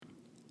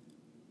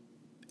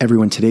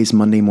Everyone, today's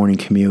Monday morning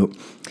commute,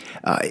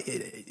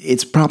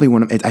 it's probably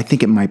I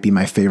think it might be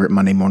my favorite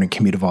Monday morning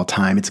commute of all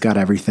time. It's got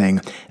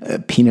everything,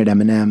 peanut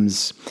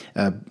M&Ms,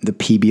 the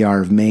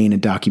PBR of Maine, a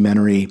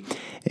documentary,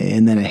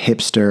 and then a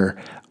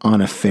hipster on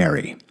a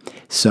ferry.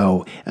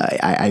 So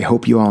I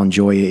hope you all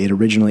enjoy it. It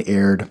originally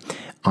aired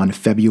on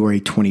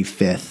February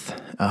 25th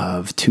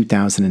of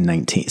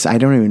 2019. So I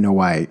don't even know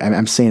why.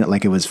 I'm saying it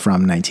like it was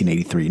from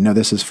 1983. No,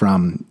 this is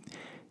from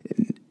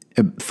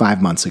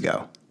 5 months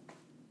ago.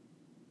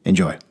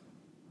 Enjoy.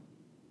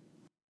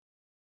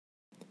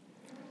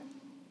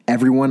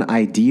 Everyone,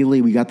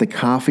 ideally, we got the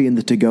coffee in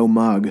the to-go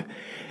mug.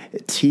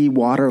 Tea,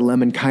 water,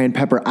 lemon, cayenne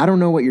pepper. I don't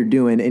know what you're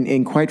doing,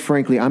 and quite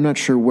frankly, I'm not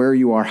sure where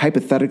you are.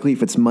 Hypothetically,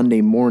 if it's Monday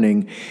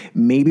morning,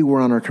 maybe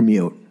we're on our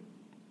commute.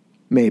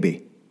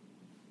 Maybe.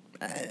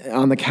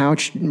 On the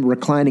couch,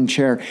 reclining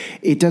chair.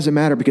 It doesn't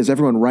matter because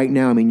everyone right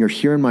now, you're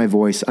hearing my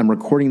voice. I'm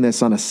recording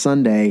this on a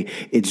Sunday.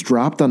 It's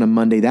dropped on a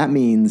Monday. That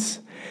means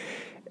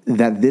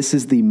that this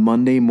is the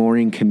Monday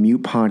Morning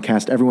Commute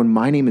Podcast. Everyone,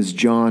 my name is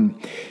John.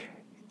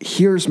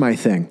 Here's my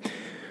thing.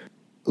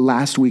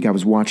 Last week, I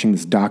was watching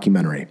this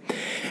documentary.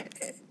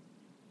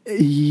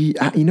 You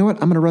know what?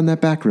 I'm going to run that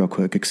back real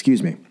quick.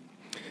 Excuse me.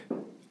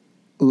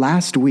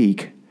 Last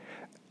week,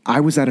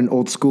 I was at an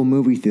old school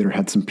movie theater,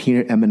 had some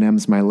peanut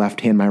M&Ms, my left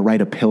hand, my right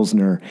a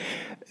Pilsner,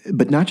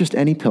 but not just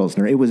any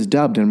Pilsner. It was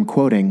dubbed, and I'm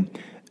quoting,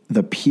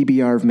 the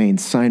PBR of Maine.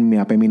 Sign me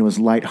up. It was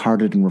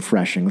lighthearted and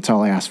refreshing. That's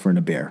all I asked for in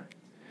a beer.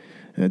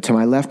 To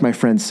my left, my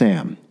friend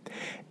Sam.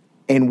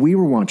 And we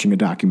were watching a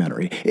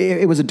documentary.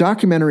 It was a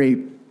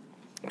documentary.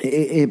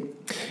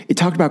 It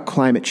talked about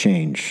climate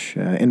change,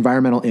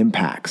 environmental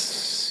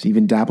impacts,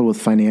 even dabbled with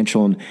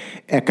financial and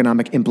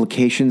economic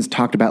implications,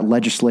 talked about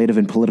legislative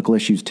and political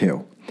issues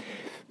too.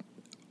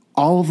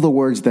 All of the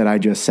words that I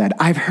just said,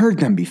 I've heard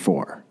them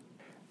before.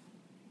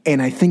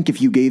 And I think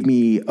if you gave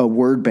me a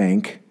word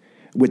bank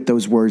with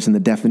those words and the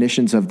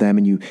definitions of them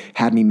and you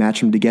had me match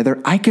them together,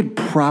 I could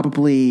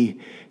probably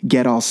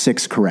get all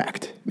 6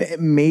 correct.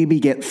 Maybe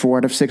get 4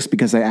 out of 6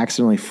 because I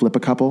accidentally flip a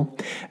couple.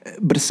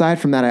 But aside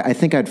from that, I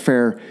think I'd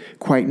fare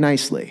quite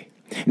nicely.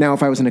 Now,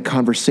 if I was in a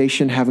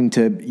conversation having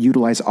to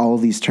utilize all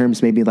of these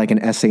terms, maybe like an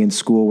essay in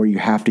school where you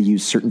have to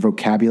use certain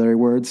vocabulary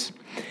words,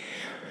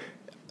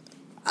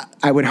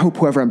 I would hope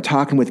whoever I'm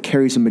talking with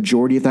carries a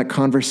majority of that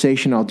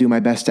conversation. I'll do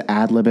my best to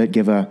ad-lib it,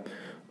 give a,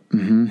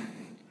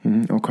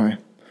 okay.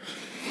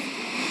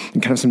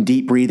 And kind of some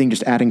deep breathing,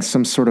 just adding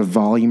some sort of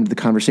volume to the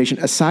conversation.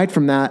 Aside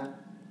from that,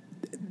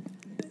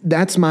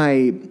 that's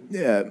my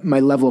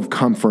level of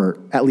comfort,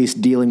 at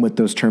least dealing with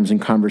those terms in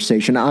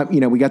conversation.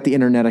 We got the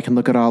internet. I can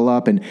look it all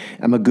up, and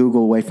I'm a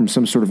Google away from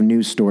some sort of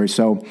news story.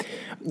 So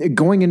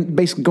going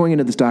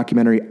into this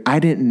documentary, I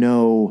didn't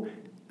know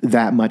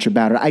that much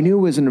about it. I knew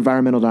it was an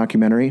environmental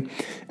documentary.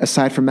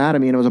 Aside from that,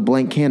 it was a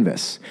blank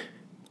canvas.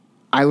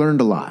 I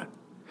learned a lot.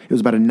 It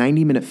was about a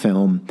 90-minute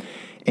film,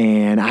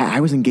 and I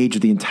was engaged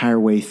the entire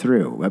way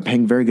through,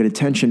 paying very good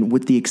attention,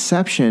 with the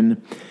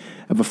exception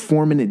of a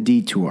 4-minute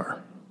detour.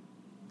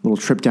 Little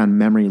trip down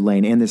memory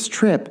lane. And this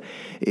trip,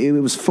 it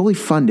was fully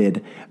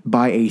funded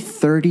by a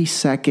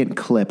 30-second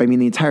clip. The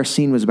entire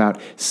scene was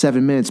about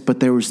 7 minutes, but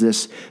there was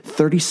this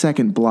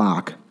 30-second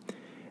block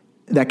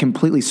that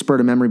completely spurred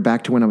a memory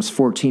back to when I was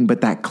 14. But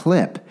that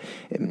clip,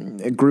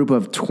 a group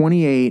of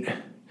 28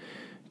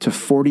 to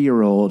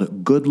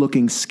 40-year-old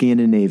good-looking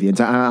Scandinavians,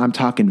 I'm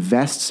talking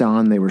vests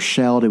on, they were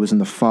shelled, it was in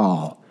the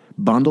fall,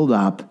 bundled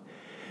up.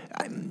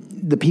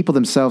 The people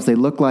themselves, they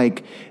look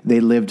like they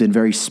lived in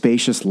very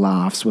spacious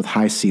lofts with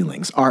high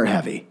ceilings, art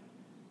heavy,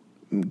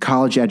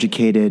 college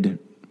educated,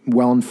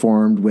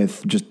 well-informed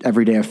with just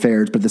everyday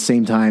affairs, but at the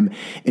same time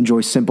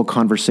enjoy simple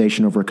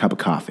conversation over a cup of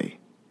coffee.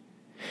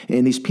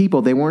 And these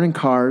people, they weren't in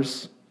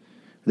cars,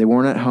 they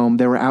weren't at home,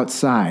 they were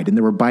outside, and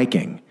they were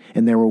biking,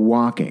 and they were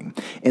walking.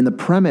 And the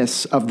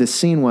premise of this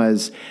scene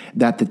was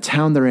that the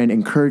town they're in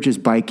encourages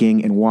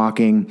biking and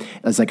walking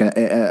as like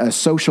a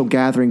social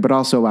gathering, but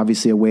also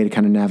obviously a way to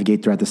kind of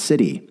navigate throughout the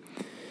city.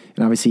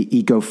 And obviously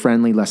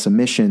eco-friendly, less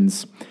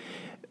emissions.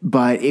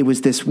 But it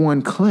was this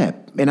one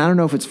clip. And I don't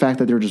know if it's the fact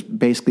that they're just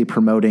basically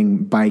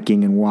promoting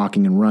biking and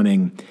walking and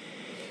running.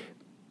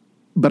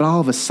 But all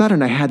of a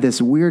sudden I had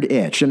this weird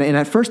itch. And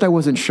at first I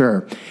wasn't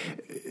sure.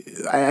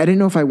 I didn't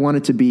know if I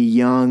wanted to be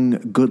young,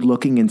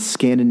 good-looking, and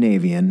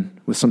Scandinavian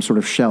with some sort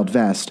of shelled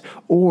vest,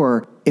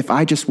 or if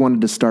I just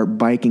wanted to start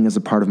biking as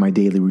a part of my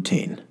daily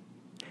routine.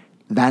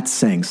 That's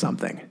saying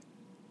something.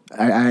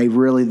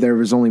 There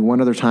was only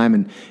one other time,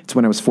 and it's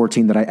when I was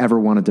 14, that I ever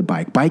wanted to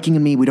bike. Biking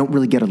and me, we don't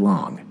really get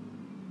along.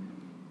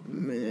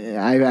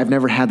 I've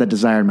never had that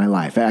desire in my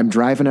life. I'm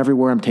driving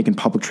everywhere. I'm taking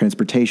public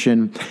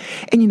transportation.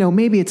 And,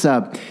 maybe it's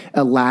a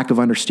lack of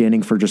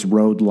understanding for just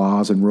road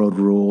laws and road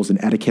rules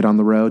and etiquette on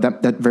the road.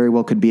 That very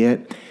well could be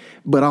it.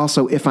 But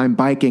also, if I'm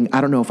biking,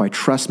 I don't know if I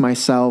trust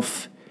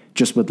myself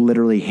just with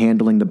literally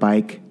handling the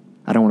bike.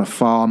 I don't want to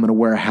fall. I'm going to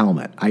wear a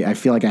helmet. I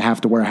feel like I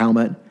have to wear a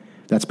helmet.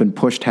 That's been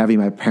pushed heavy.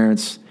 My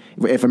parents,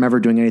 if I'm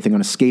ever doing anything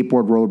on a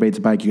skateboard,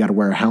 rollerblades, bike, you got to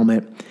wear a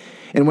helmet.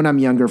 And when I'm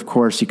younger, of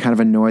course, you're kind of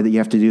annoyed that you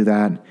have to do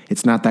that.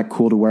 It's not that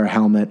cool to wear a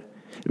helmet.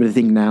 But I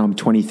think now I'm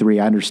 23,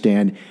 I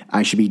understand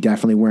I should be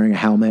definitely wearing a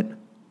helmet.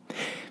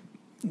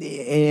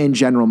 In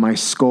general, my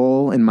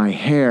skull and my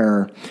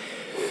hair,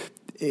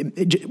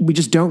 we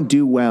just don't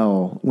do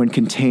well when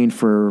contained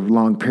for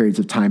long periods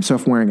of time. So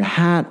if I'm wearing a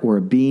hat or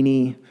a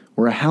beanie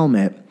or a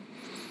helmet,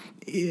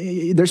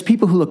 there's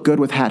people who look good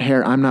with hat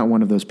hair. I'm not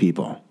one of those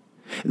people.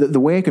 The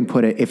way I can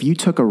put it, if you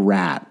took a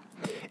rat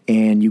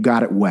and you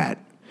got it wet,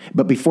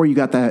 but before you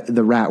got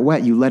the rat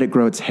wet, you let it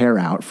grow its hair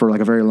out for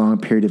like a very long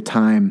period of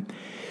time.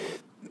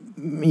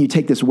 You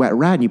take this wet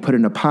rat and you put it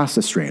in a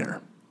pasta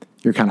strainer.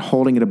 You're kind of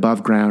holding it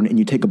above ground, and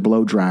you take a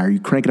blow dryer. You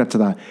crank it up to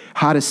the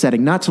hottest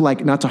setting, not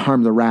to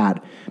harm the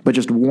rat, but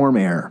just warm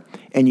air,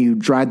 and you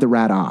dried the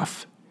rat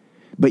off.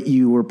 But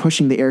you were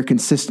pushing the air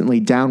consistently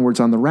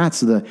downwards on the rat,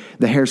 so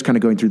the hair's kind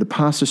of going through the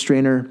pasta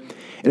strainer,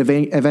 and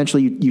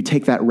eventually you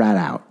take that rat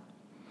out.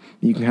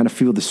 You can kind of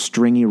feel the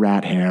stringy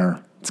rat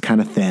hair. It's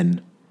kind of thin,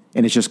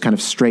 and it's just kind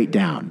of straight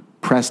down,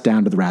 pressed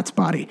down to the rat's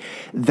body.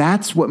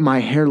 That's what my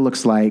hair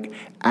looks like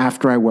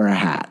after I wear a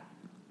hat.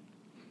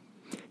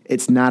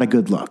 It's not a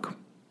good look.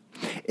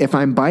 If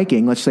I'm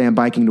biking, let's say I'm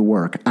biking to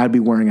work, I'd be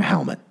wearing a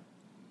helmet.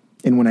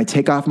 And when I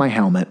take off my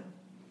helmet,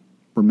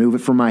 remove it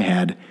from my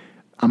head,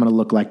 I'm going to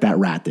look like that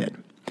rat did.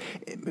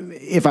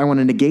 If I want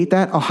to negate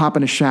that, I'll hop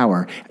in a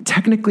shower.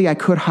 Technically, I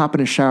could hop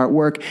in a shower at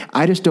work.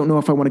 I just don't know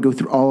if I want to go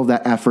through all of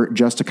that effort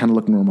just to kind of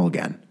look normal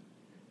again.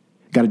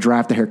 Got to dry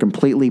off the hair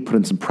completely, put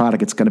in some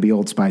product. It's going to be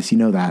Old Spice. You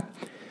know that.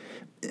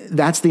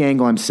 That's the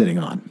angle I'm sitting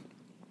on.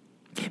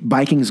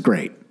 Biking's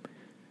great.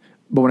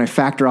 But when I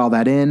factor all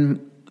that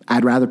in,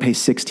 I'd rather pay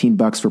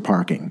 $16 for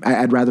parking.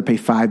 I'd rather pay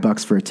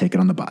 $5 for a ticket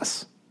on the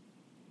bus.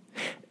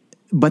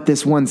 But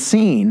this one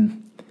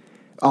scene,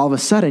 all of a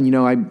sudden,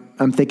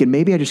 I'm thinking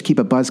maybe I just keep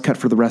a buzz cut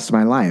for the rest of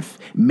my life.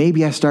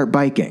 Maybe I start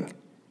biking.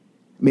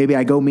 Maybe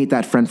I go meet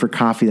that friend for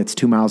coffee that's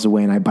 2 miles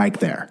away and I bike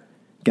there.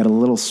 Get a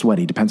little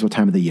sweaty, depends what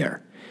time of the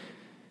year.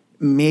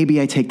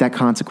 Maybe I take that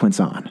consequence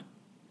on.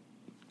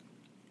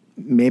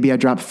 Maybe I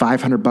drop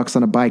 $500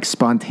 on a bike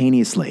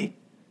spontaneously.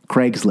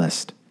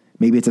 Craigslist.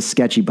 Maybe it's a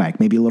sketchy bike,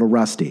 maybe a little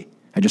rusty.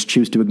 I just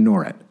choose to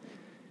ignore it.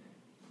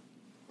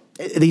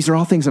 These are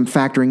all things I'm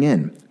factoring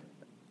in.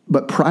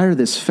 But prior to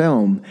this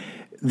film,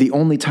 the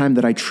only time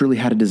that I truly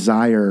had a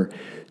desire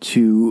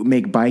to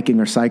make biking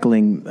or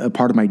cycling a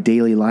part of my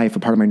daily life, a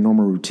part of my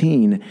normal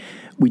routine,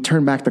 we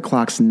turned back the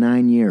clocks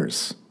 9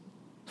 years,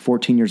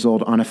 14 years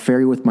old, on a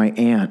ferry with my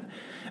aunt.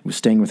 I was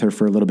staying with her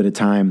for a little bit of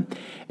time,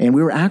 and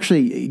we were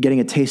actually getting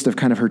a taste of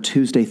kind of her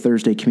Tuesday,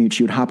 Thursday commute.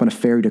 She would hop on a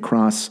ferry to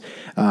cross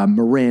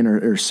Marin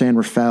or San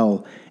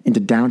Rafael into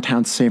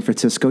downtown San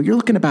Francisco. You're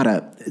looking about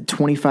a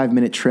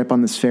 25-minute trip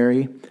on this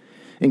ferry.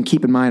 And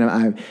keep in mind,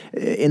 I'm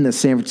in the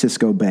San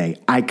Francisco Bay.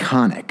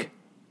 Iconic.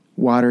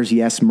 Waters,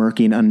 yes,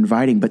 murky and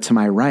uninviting, but to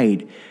my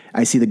right,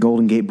 I see the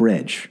Golden Gate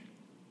Bridge.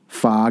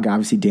 Fog,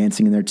 obviously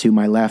dancing in there too.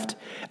 My left,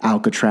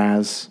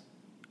 Alcatraz.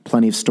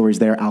 Plenty of stories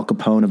there. Al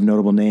Capone of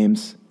notable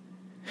names.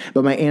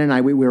 But my aunt and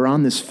I, we were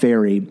on this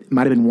ferry. It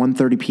might have been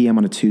 1:30 p.m.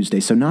 on a Tuesday,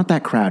 so not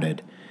that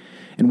crowded.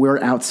 And we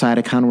were outside.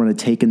 I kind of wanted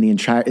to take in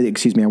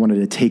I wanted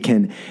to take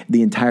in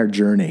the entire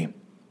journey,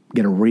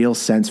 get a real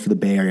sense for the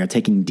Bay Area,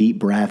 taking deep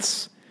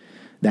breaths,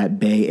 that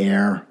bay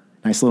air,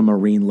 nice little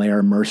marine layer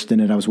immersed in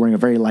it. I was wearing a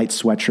very light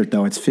sweatshirt,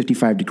 though. It's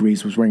 55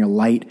 degrees. I was wearing a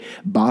light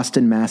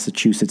Boston,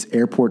 Massachusetts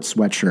airport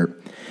sweatshirt.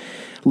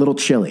 A little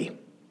chilly,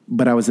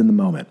 but I was in the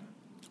moment.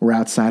 We're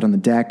outside on the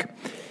deck.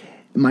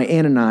 My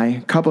aunt and I,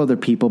 a couple other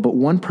people, but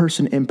one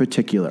person in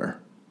particular,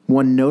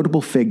 one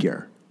notable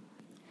figure.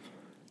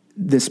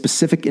 This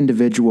specific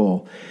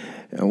individual,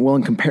 well,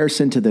 in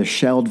comparison to the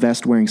shelled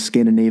vest-wearing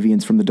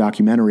Scandinavians from the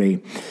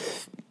documentary,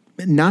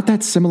 not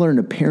that similar in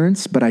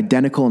appearance, but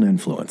identical in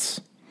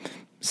influence.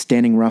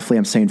 Standing roughly,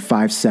 I'm saying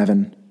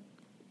 5'7".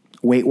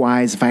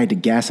 Weight-wise, if I had to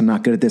guess, I'm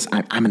not good at this,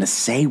 I'm going to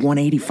say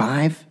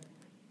 185.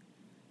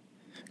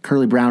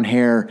 Curly brown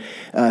hair,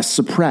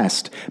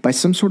 suppressed by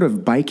some sort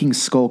of biking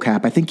skull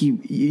cap. I think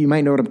you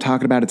might know what I'm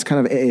talking about.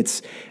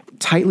 It's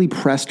tightly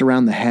pressed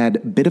around the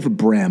head, bit of a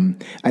brim.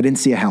 I didn't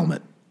see a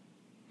helmet.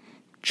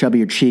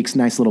 Chubbier cheeks,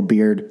 nice little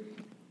beard.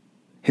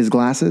 His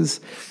glasses,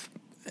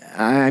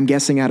 I'm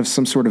guessing out of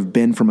some sort of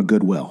bin from a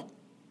Goodwill.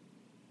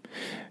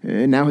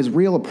 Now his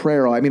real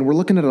apparel, we're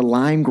looking at a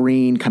lime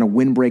green kind of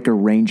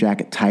windbreaker rain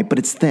jacket type, but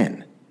it's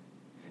thin.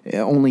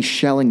 Only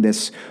shelling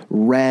this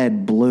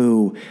red,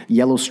 blue,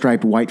 yellow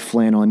striped white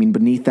flannel.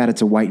 Beneath that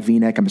it's a white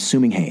V-neck. I'm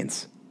assuming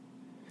Hanes.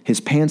 His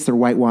pants, they're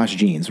whitewashed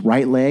jeans.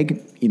 Right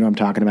leg, you know what I'm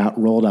talking about,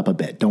 rolled up a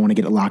bit. Don't want to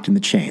get it locked in the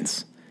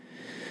chains.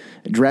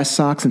 Dress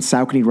socks and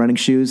Saucony running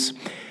shoes.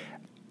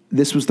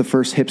 This was the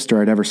first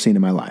hipster I'd ever seen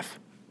in my life.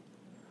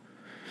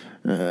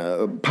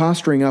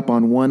 Posturing up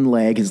on one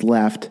leg, his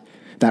left,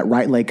 that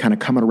right leg kind of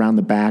coming around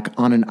the back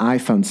on an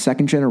iPhone,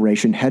 second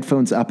generation,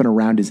 headphones up and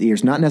around his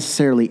ears, not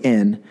necessarily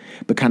in,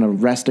 but kind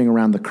of resting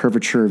around the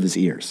curvature of his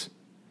ears.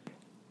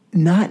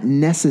 Not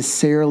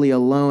necessarily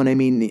alone.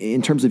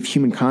 In terms of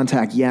human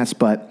contact, yes,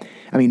 but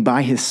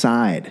by his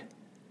side,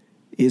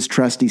 his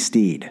trusty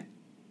steed,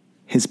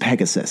 his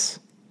Pegasus,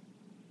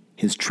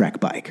 his Trek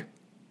bike.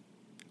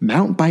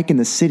 Mountain bike in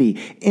the city.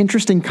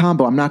 Interesting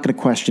combo. I'm not going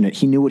to question it.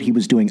 He knew what he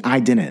was doing. I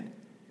didn't.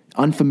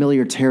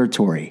 Unfamiliar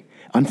territory,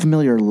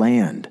 unfamiliar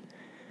land.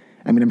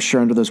 I mean, I'm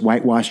sure under those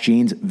whitewashed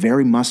jeans,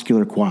 very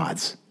muscular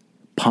quads,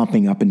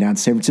 pumping up and down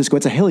San Francisco.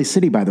 It's a hilly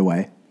city, by the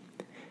way.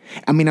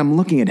 I mean, I'm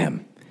looking at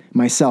him,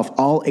 myself,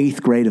 all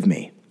 8th grade of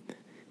me.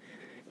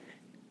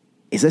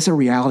 Is this a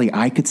reality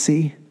I could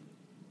see?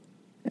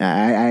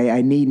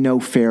 I need no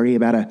ferry,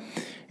 about a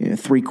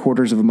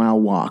 3/4 of a mile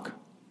walk.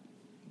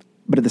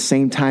 But at the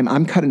same time,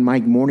 I'm cutting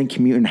my morning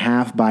commute in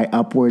half by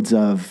upwards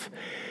of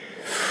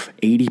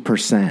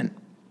 80%.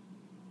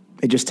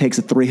 It just takes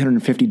a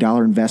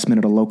 $350 investment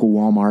at a local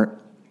Walmart,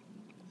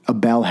 a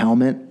Bell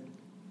helmet,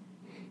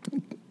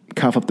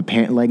 cuff up the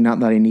pant leg. Not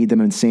that I need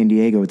them in San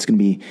Diego. It's going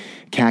to be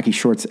khaki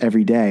shorts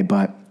every day,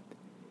 but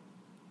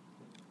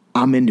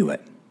I'm into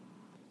it.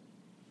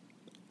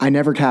 I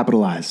never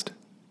capitalized.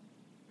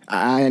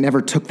 I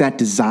never took that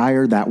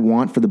desire, that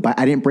want for the bike.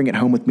 I didn't bring it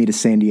home with me to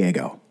San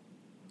Diego.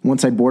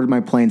 Once I boarded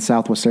my plane,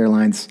 Southwest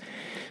Airlines,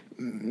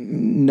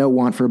 no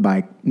want for a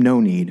bike, no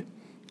need.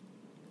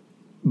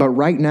 But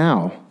right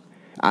now,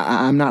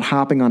 I'm not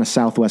hopping on a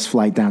Southwest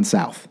flight down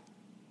south.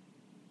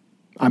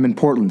 I'm in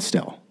Portland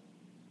still,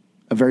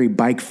 a very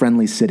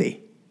bike-friendly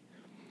city.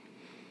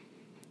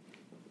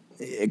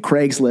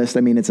 Craigslist,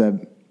 I mean, it's a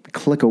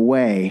click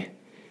away.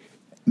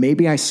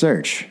 Maybe I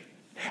search.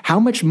 How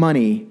much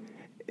money,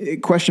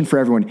 question for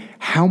everyone,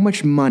 how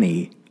much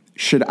money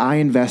should I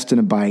invest in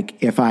a bike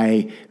if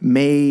I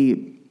may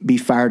be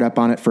fired up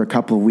on it for a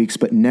couple of weeks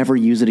but never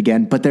use it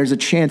again, but there's a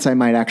chance I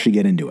might actually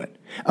get into it?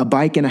 A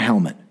bike and a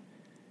helmet.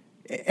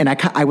 And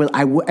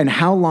and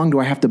how long do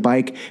I have to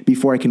bike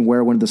before I can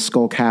wear one of the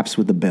skull caps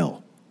with the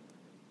bill?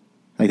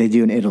 Like they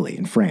do in Italy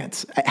and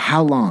France.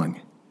 How long?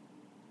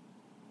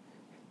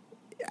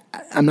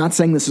 I'm not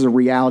saying this is a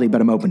reality,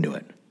 but I'm open to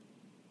it.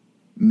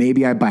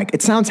 Maybe I bike.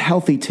 It sounds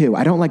healthy too.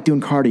 I don't like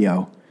doing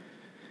cardio.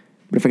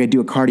 But if I could do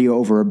a cardio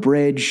over a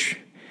bridge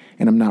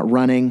and I'm not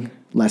running,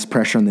 less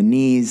pressure on the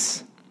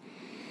knees,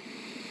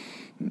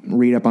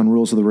 read up on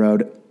rules of the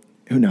road,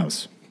 who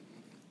knows?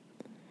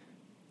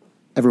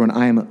 Everyone,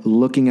 I am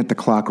looking at the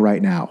clock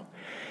right now,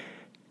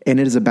 and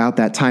it is about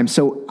that time.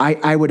 So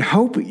I would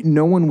hope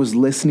no one was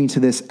listening to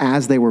this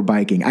as they were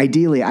biking.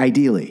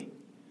 Ideally.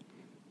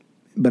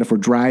 But if we're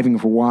driving,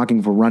 if we're walking,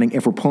 if we're running,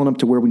 if we're pulling up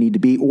to where we need to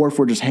be, or if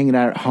we're just hanging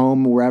out at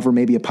home, wherever,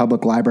 maybe a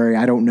public library,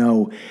 I don't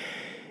know.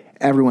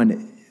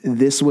 Everyone,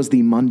 this was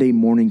the Monday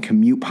Morning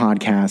Commute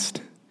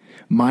Podcast.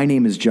 My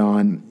name is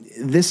John.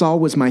 This all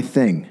was my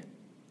thing.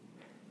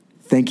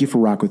 Thank you for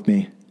rocking with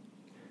me.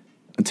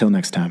 Until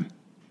next time.